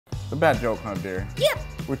It's a bad joke, huh, dear? Yep.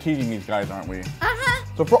 We're teasing these guys, aren't we? Uh-huh.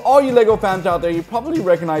 So for all you Lego fans out there, you probably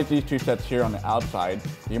recognize these two sets here on the outside.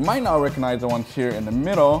 You might not recognize the ones here in the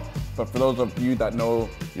middle, but for those of you that know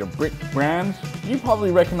your brick brands, you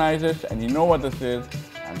probably recognize this and you know what this is.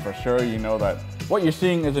 And for sure, you know that what you're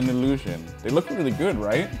seeing is an illusion. They look really good,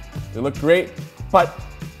 right? They look great, but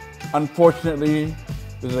unfortunately,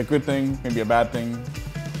 this is a good thing, maybe a bad thing.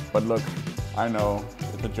 But look, I know,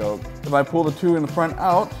 it's a joke. If I pull the two in the front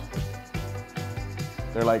out,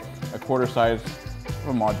 they're like a quarter size of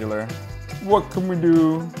a modular. What can we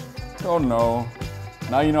do? Oh no.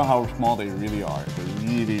 Now you know how small they really are. They're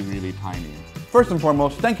really, really tiny. First and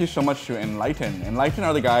foremost, thank you so much to Enlighten. Enlighten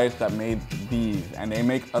are the guys that made these, and they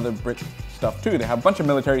make other brick stuff too. They have a bunch of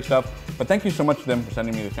military stuff, but thank you so much to them for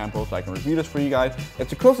sending me the sample so I can review this for you guys. It's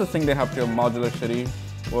the closest thing they have to a modular city.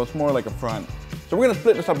 Well, it's more like a front. So we're gonna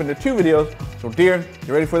split this up into two videos. So dear,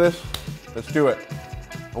 you ready for this? Let's do it.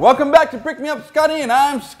 Welcome back to Pick Me Up Scottie, and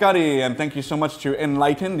I'm Scottie, and thank you so much to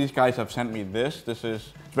Enlighten. These guys have sent me this. This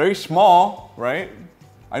is very small, right?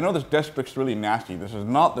 I know this desk looks really nasty. This is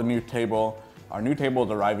not the new table. Our new table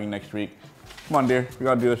is arriving next week. Come on, dear, we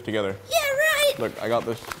gotta do this together. Yeah, right. Look, I got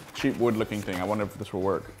this cheap wood looking thing. I wonder if this will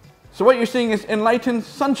work. So what you're seeing is Enlighten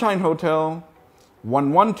Sunshine Hotel,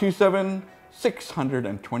 1127,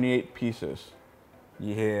 628 pieces.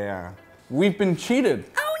 Yeah, we've been cheated.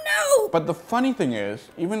 Oh no! But the funny thing is,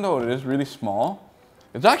 even though it is really small,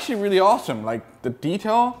 it's actually really awesome. Like the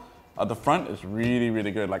detail of the front is really, really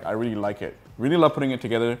good. Like I really like it. Really love putting it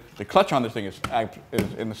together. The clutch on this thing is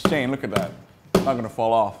insane. Look at that. It's not gonna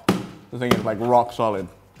fall off. This thing is like rock solid.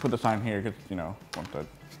 Put the sign here because, you know, want that.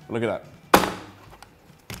 Look at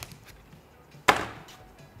that.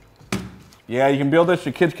 Yeah, you can build this.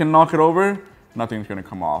 Your kids can knock it over. Nothing's gonna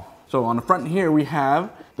come off. So on the front here, we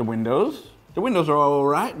have the windows. The windows are all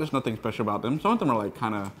right. There's nothing special about them. Some of them are like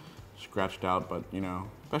kind of scratched out, but you know,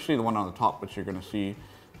 especially the one on the top, which you're gonna see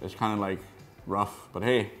is kind of like rough, but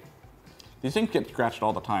hey, these things get scratched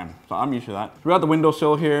all the time, so I'm used to that. We got the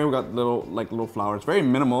windowsill here. We got little flowers. Very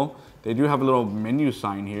minimal. They do have a little menu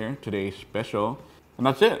sign here, today's special, and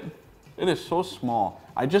that's it. It is so small.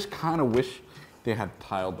 I just kind of wish they had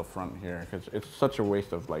tiled the front here because it's such a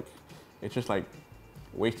waste of it's just like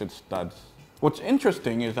wasted studs. What's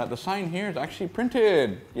interesting is that the sign here is actually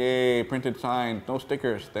printed. Yay, printed signs, no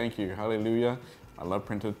stickers. Thank you, hallelujah. I love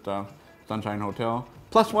printed stuff. Sunshine Hotel,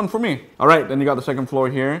 +1 for me. All right, then you got the second floor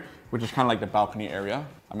here, which is kind of like the balcony area.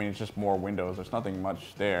 I mean, it's just more windows. There's nothing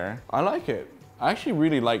much there. I like it. I actually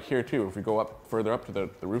really like here too. If we go up further up to the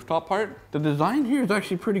rooftop part, the design here is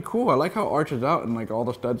actually pretty cool. I like how it arches out and like all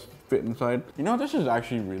the studs fit inside. You know, this is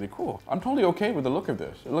actually really cool. I'm totally okay with the look of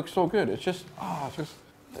this. It looks so good. It's just,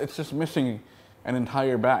 it's just missing an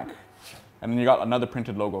entire back. And then you got another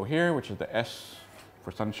printed logo here, which is the S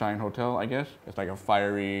for Sunshine Hotel, I guess. It's like a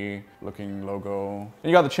fiery looking logo. And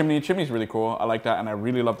you got the chimney. Chimney's really cool. I like that. And I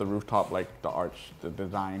really love the rooftop, like the arch, the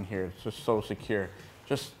design here. It's just so secure.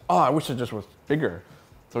 Just, I wish it just was bigger.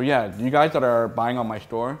 So yeah, you guys that are buying on my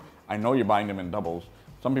store, I know you're buying them in doubles.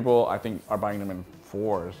 Some people, I think, are buying them in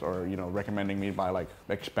 4s or, you know, recommending me buy like,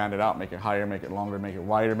 expand it out, make it higher, make it longer, make it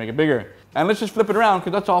wider, make it bigger. And let's just flip it around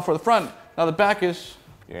because that's all for the front. Now the back is,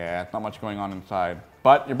 yeah, not much going on inside.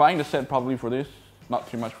 But you're buying the set probably for this. Not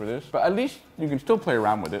too much for this, but at least you can still play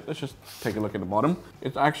around with it. Let's just take a look at the bottom.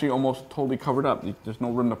 It's actually almost totally covered up. There's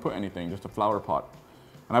no room to put anything, just a flower pot.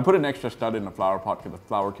 And I put an extra stud in the flower pot because the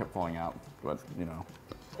flower kept falling out. But you know,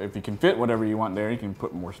 if you can fit whatever you want there, you can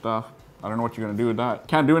put more stuff. I don't know what you're gonna do with that.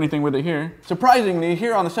 Can't do anything with it here. Surprisingly,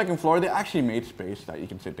 here on the second floor, they actually made space that you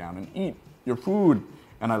can sit down and eat your food.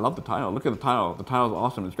 And I love the tile. Look at the tile. The tile's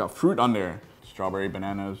awesome. It's got fruit on there. Strawberry,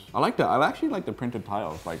 bananas. I like that. I actually like the printed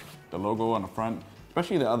tiles, like the logo on the front.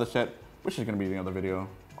 Especially the other set, which is gonna be the other video.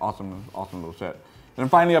 Awesome, awesome little set. And then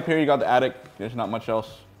finally up here, you got the attic. There's not much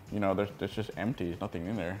else. You know, there's just empty. There's nothing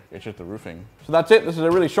in there. It's just the roofing. So that's it. This is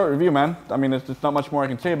a really short review, man. I mean, there's not much more I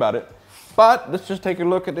can say about it. But let's just take a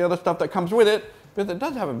look at the other stuff that comes with it. Because it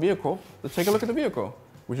does have a vehicle. Let's take a look at the vehicle,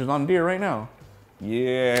 which is on deer right now.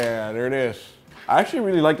 Yeah, there it is. I actually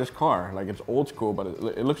really like this car. Like, it's old school, but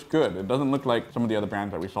it looks good. It doesn't look like some of the other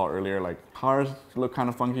brands that we saw earlier. Like, cars look kind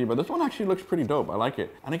of funky, but this one actually looks pretty dope. I like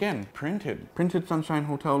it. And again, printed. Printed Sunshine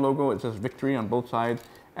Hotel logo. It says Victory on both sides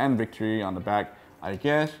and Victory on the back. I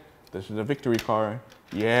guess this is a Victory car.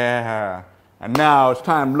 Yeah. And now it's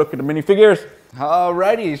time to look at the minifigures.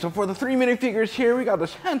 Alrighty, so for the 3 minifigures here, we got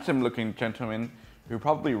this handsome looking gentleman who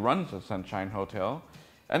probably runs the Sunshine Hotel.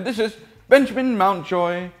 And this is Benjamin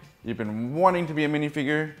Mountjoy. You've been wanting to be a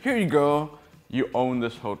minifigure. Here you go. You own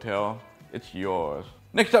this hotel. It's yours.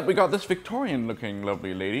 Next up, we got this Victorian looking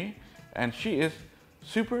lovely lady. And she is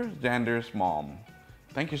Super Xander's mom.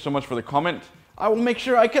 Thank you so much for the comment. I will make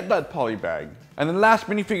sure I get that poly bag. And the last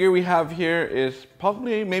minifigure we have here is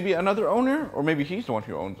probably maybe another owner, or maybe he's the one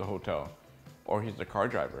who owns the hotel, or he's the car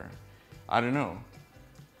driver. I don't know.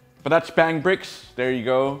 But that's Bang Bricks. There you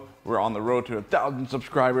go. We're on the road to 1,000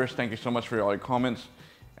 subscribers. Thank you so much for all your comments.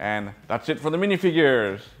 And that's it for the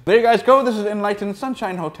minifigures. There you guys go. This is Enlighten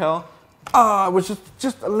Sunshine Hotel. It was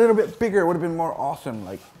just a little bit bigger. It would have been more awesome.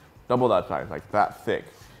 Like double that size, like that thick.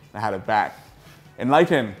 I had it back.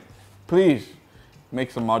 Enlighten, please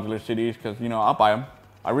make some modular cities, because you know I'll buy them.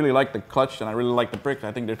 I really like the clutch and I really like the bricks.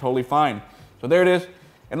 I think they're totally fine. So there it is,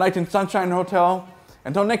 Enlighten Sunshine Hotel.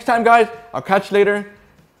 Until next time, guys, I'll catch you later.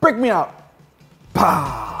 Brick me out.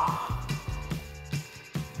 Bah!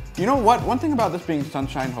 You know what? One thing about this being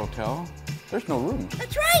Sunshine Hotel, there's no rooms.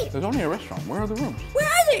 That's right. There's only a restaurant. Where are the rooms? Where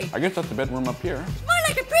are they? I guess that's the bedroom up here. It's more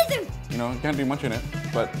like a prison. You know, you can't do much in it,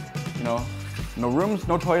 but you know, no rooms,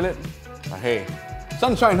 no toilet. But hey,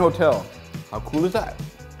 Sunshine Hotel. How cool is that?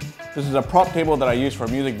 This is a prop table that I use for a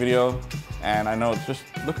music video, and I know it's just,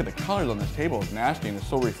 look at the colors on this table. It's nasty and it's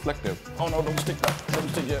so reflective. Oh no, don't stick that. Don't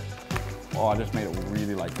stick it. Oh, I just made it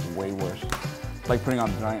really like way worse. It's like putting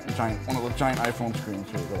on one of the giant iPhone screens.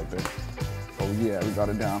 Here we go like this. Oh yeah, we got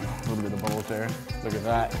it down. A little bit of bubbles there. Look at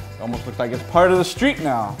that. It almost looks like it's part of the street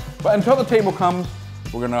now. But until the table comes,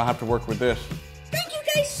 we're gonna have to work with this.